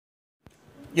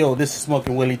Yo, this is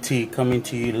Smoking Willie T coming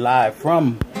to you live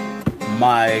from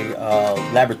my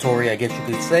laboratory, I guess you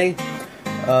could say.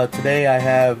 Today I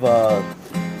have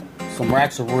some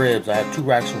racks of ribs. I have 2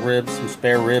 racks of ribs, some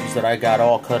spare ribs that I got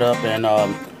all cut up and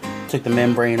took the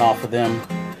membrane off of them.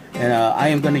 And I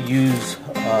am going to use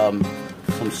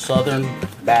some Southern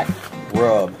back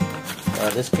rub.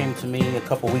 This came to me a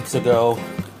couple weeks ago,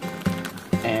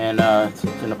 and it's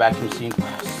in a vacuum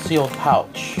sealed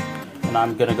pouch. And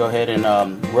I'm gonna go ahead and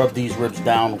rub these ribs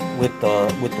down with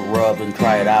the rub and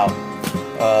try it out.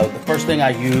 The first thing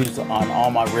I use on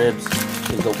all my ribs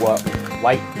is the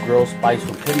white grill spice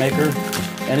from Pitmaker,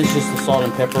 and it's just the salt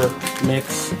and pepper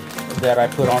mix that I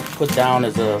put down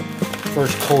as a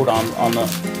first coat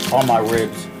on my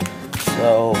ribs.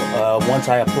 So once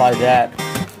I apply that,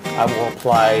 I will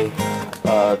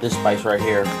apply this spice right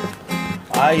here.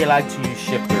 I like to use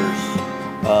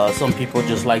shifters. Some people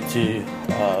just like to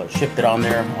shift it on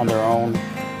their own.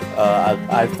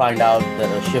 I find out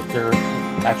that a shifter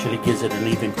actually gives it an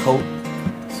even coat,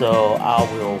 so I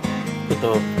will put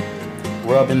the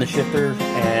rub in the shifter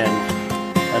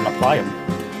and apply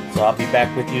them. So I'll be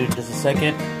back with you in just a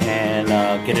second and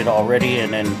get it all ready,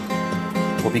 and then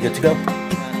we'll be good to go.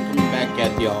 I'm coming back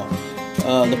at y'all.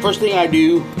 The first thing I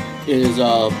do is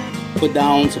put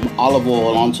down some olive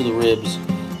oil onto the ribs,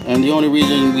 and the only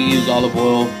reason we use olive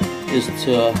oil is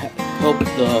to help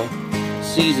the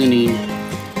seasoning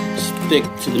stick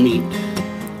to the meat.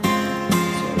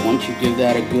 So once you give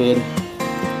that a good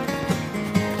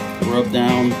rub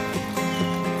down,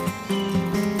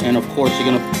 and of course you're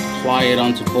going to apply it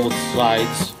onto both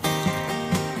sides.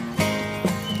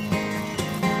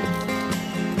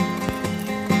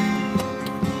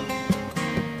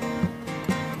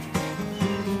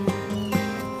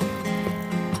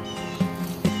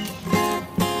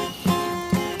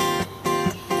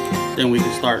 Then we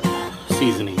can start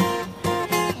seasoning.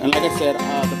 And like I said,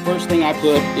 the first thing I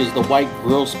put is the white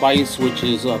grill spice, which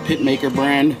is a Pitmaker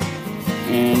brand,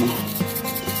 and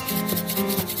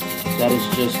that is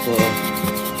just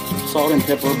salt and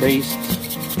pepper based.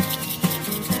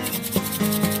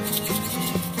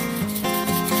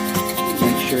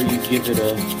 Make sure you give it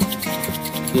a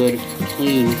good,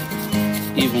 clean,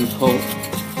 even coat.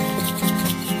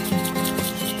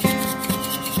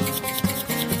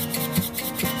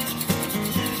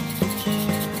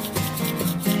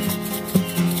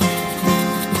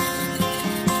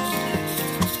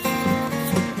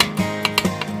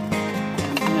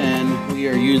 We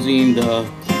are using the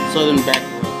Southern back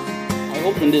rub. I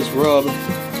opened this rub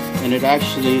and it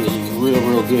actually is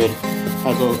real good.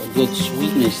 Has a good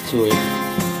sweetness to it.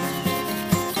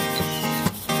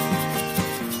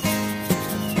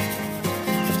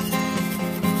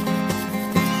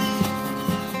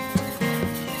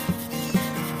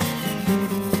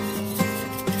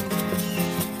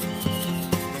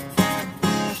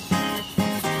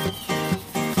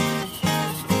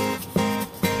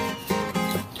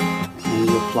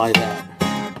 Apply that.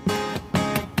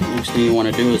 Next thing you want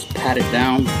to do is pat it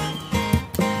down.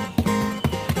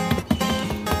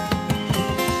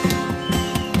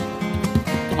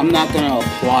 I'm not going to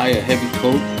apply a heavy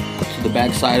coat to the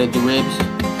back side of the ribs,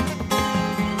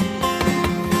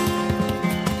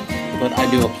 but I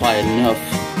do apply enough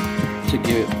to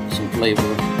give it some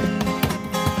flavor.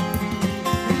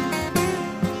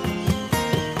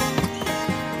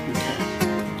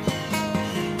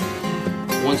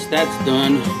 Once that's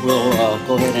done, we'll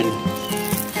go ahead and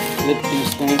flip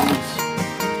these things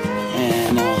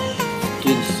and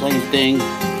do the same thing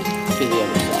to the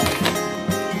other side.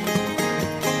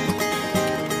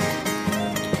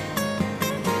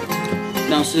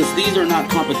 Now, since these are not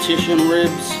competition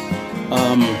ribs,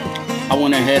 I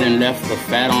went ahead and left the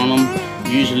fat on them.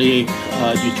 Usually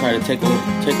you try to take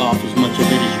off as much of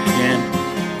it as you can,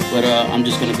 but I'm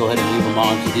just going to go ahead and leave them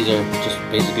on. So these are just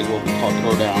basically what we call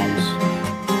throwdowns.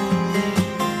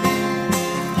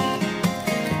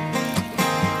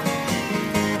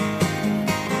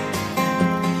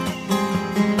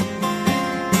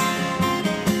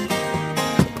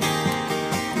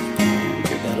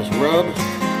 Rub.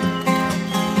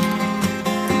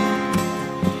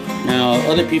 Now,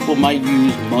 other people might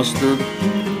use mustard,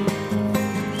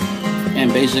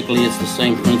 and basically it's the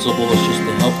same principle. It's just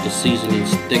to help the seasoning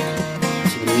stick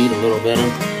to the meat a little better.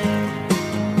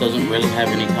 Doesn't really have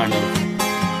any kind of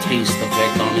taste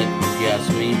effect on it, if you ask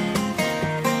me.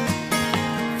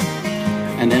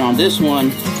 And then on this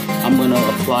one, I'm going to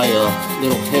apply a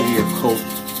little heavier coat.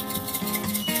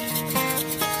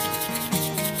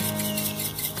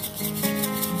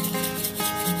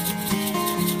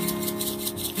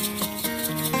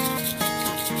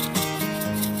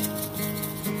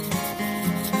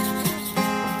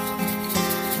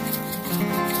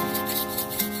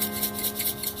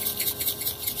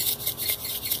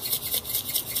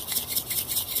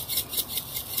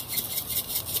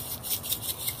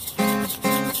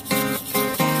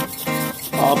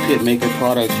 all Pitmaker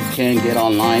products you can get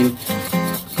online.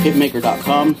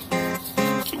 Pitmaker.com.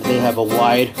 They have a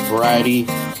wide variety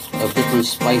of different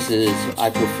spices I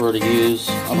prefer to use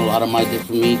on a lot of my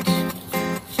different meats.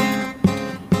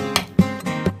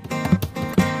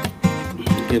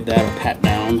 Give that a pat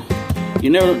down.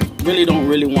 You really don't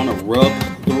want to rub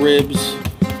the ribs,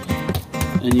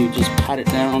 and you just pat it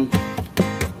down.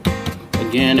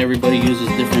 Again, everybody uses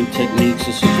different techniques.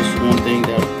 This is just one thing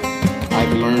that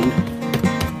I've learned.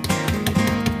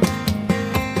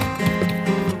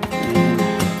 And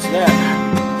that's that.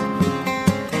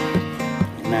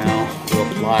 Now we'll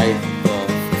apply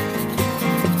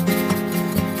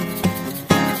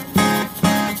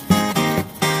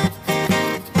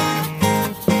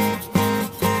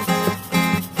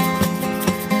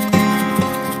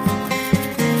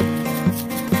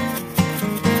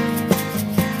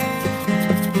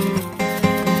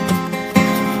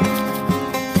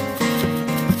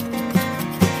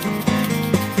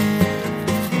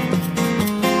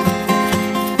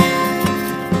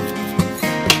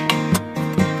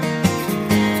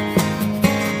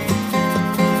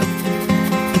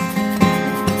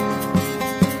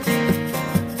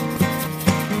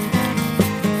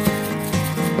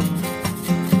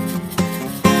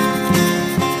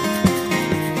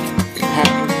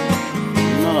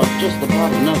just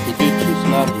about enough to do 2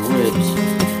 slabs of ribs.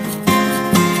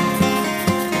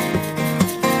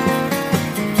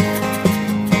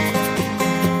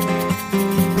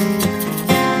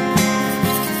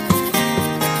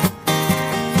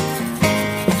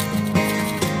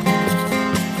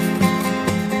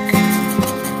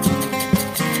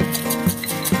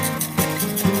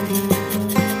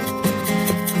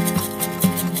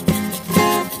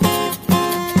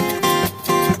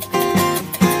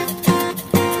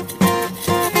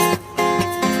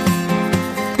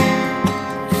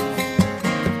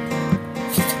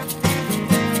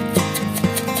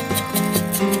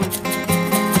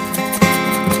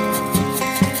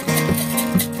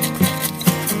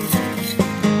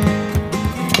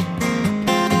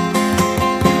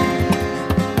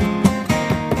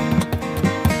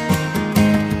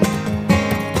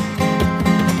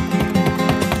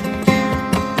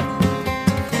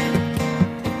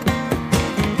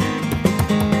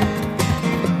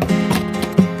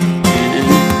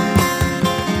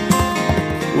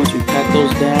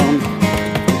 Those down.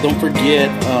 Don't forget,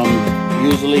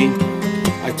 usually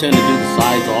I tend to do the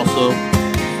sides also.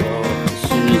 So as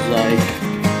soon as I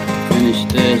finish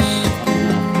this, I'm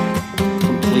gonna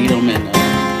complete them and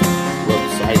rub the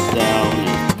sides down.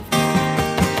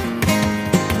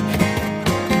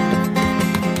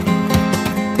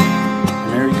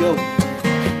 And there you go.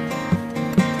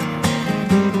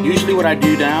 Usually what I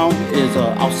do now is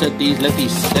I'll set these, let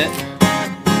these set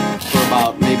for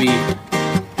about maybe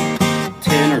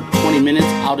 10 or 20 minutes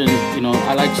out in,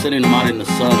 I like setting them out in the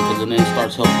sun because then it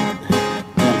starts helping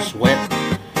them sweat,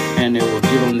 and it will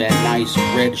give them that nice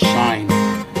red shine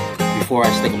before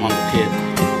I stick them on the pit.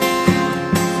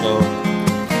 So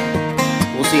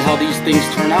we'll see how these things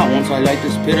turn out once I light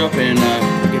this pit up and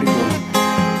get it going.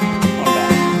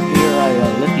 Here I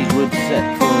let these ribs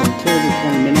set for 10 to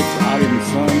 20 minutes out in the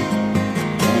sun,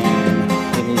 and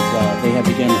they have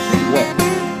begun to sweat,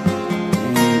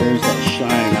 and there's that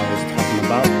shine I was talking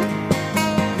about.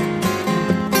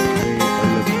 They are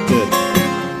looking good.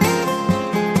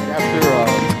 After a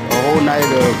whole night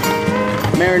of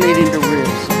marinating the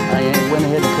ribs, I went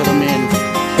ahead and put them in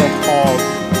Chef Paul's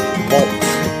vaults.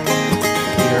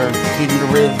 They're heating the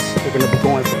ribs. They're going to be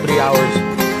going for 3 hours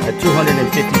at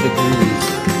 250 degrees.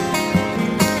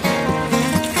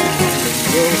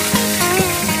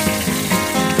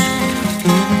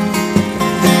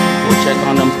 We'll check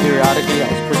on them periodically.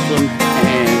 I'll spritz them,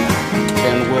 and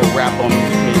then we'll wrap them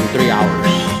in 3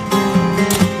 hours.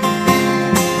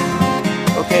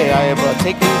 Okay, I have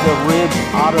taken the ribs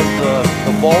out of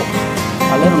the vault.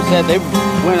 I let them set. They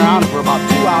went around for about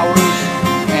 2 hours,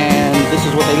 and this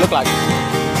is what they look like.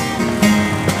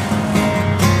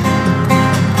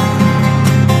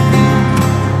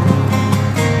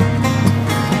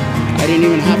 I didn't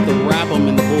even have to wrap them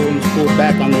in the bowl and pull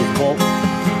back on this vault.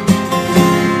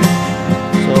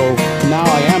 So now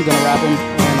I am going to wrap them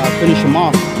and finish them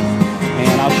off,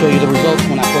 and I'll show you the results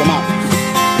when I pull them out.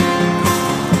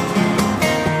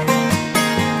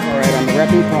 Alright, on the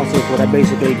wrapping process, what I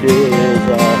basically do is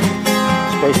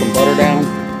spray some butter down.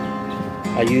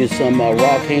 I use some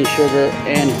raw cane sugar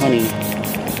and honey.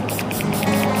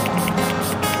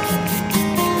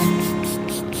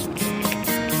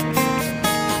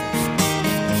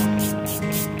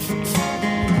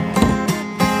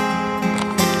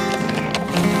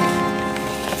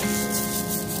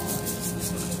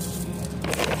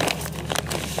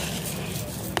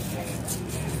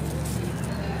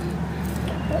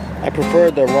 I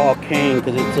prefer the raw cane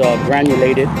because it's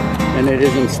granulated and it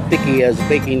isn't sticky as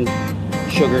baking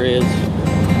sugar is.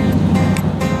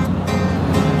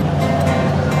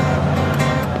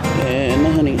 And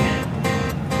the honey.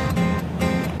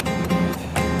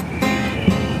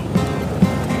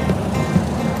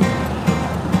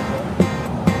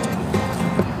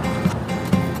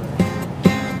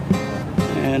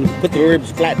 And put the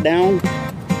ribs flat down.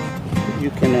 You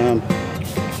can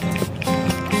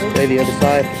lay the other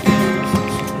side.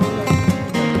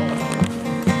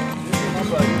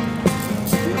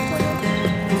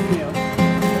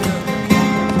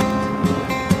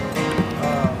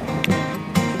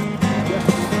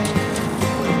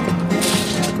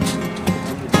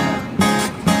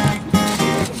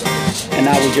 And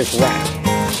now we just wrap.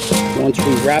 Once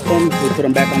we wrap them, we put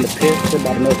them back on the pit for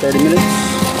about another 30 minutes.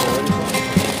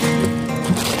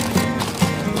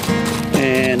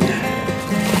 And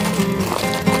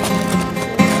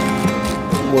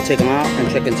we'll take them out and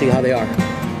check and see how they are.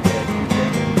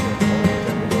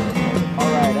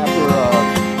 Alright,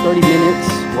 after 30 minutes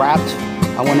wrapped,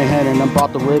 I went ahead and then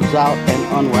brought the ribs out and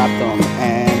unwrapped them.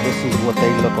 And this is what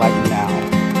they look like now.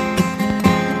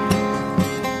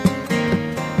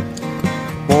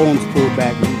 Bones pulled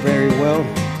back very well.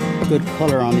 Good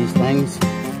color on these things.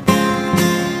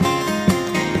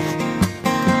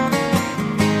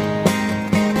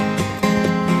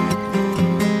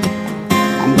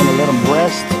 I'm gonna let them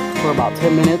rest for about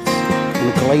 10 minutes. I'm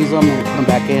gonna glaze them and put them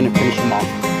back in and finish them off.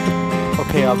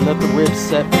 Okay, I've let the ribs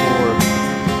set for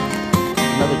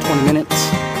another 20 minutes.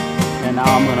 And now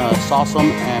I'm gonna sauce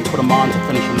them and put them on to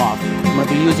finish them off. I'm gonna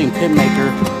be using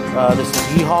Pitmaker. This is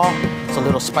Yeehaw. It's a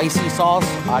little spicy sauce.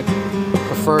 I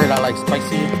prefer it. I like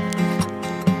spicy.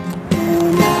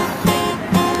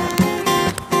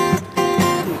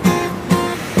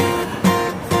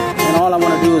 And all I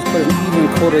want to do is put an even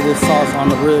coat of this sauce on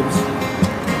the ribs.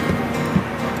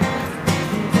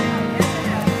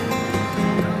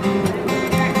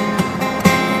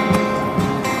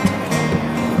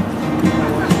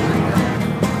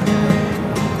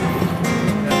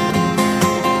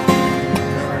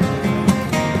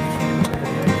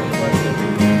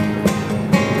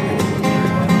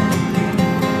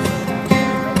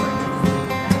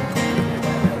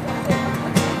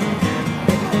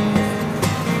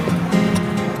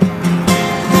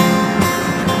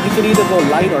 You could either go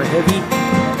light or heavy.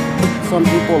 Some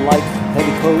people like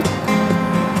heavy coat,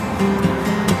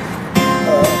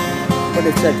 but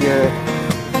it's at your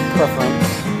preference.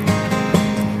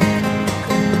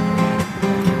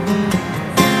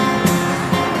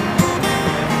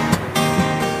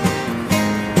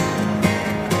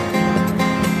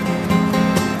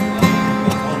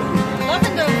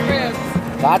 Loving those ribs.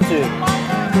 Got to.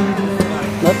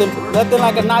 Nothing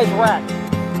like a nice rack.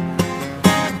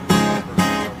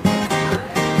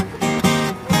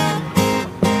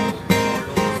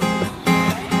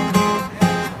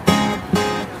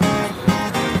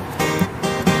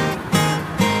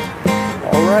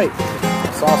 Alright,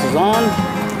 sauce is on.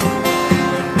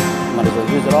 Might as well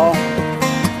use it all.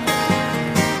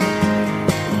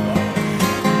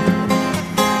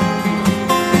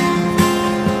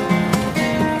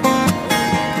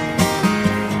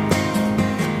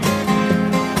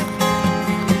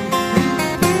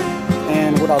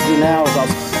 And what I'll do now is I'll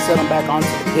set them back onto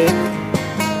the pit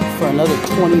for another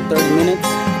 20-30 minutes.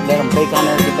 Let them bake on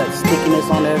there, get that stickiness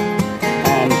on there,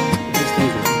 and these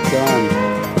things will be done.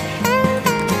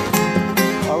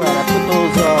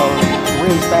 Those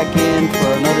ribs back in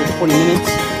for another 20 minutes,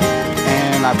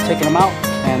 and I've taken them out,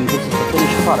 and this is the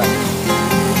finished product.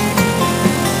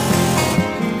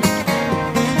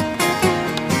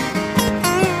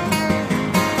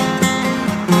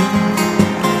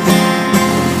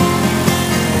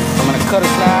 I'm going to cut a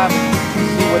slab and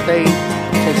see what they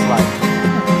taste like.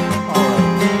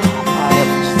 Alright, I have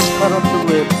cut up the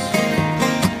ribs,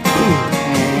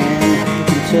 and you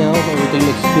can tell everything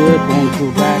looks good, bones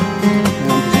pulled back.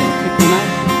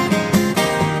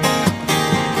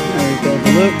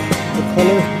 Look, the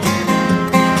color,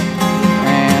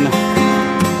 and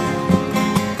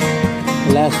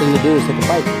the last thing to do is take a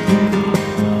bite.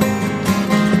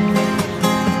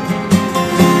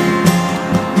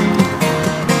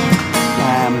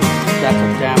 That's a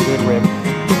damn good rib.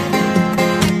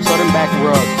 Southern Back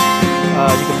Rubs.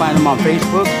 You can find them on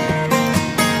Facebook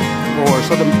or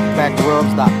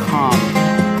southernbackrubs.com.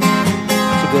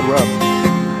 It's a good rub.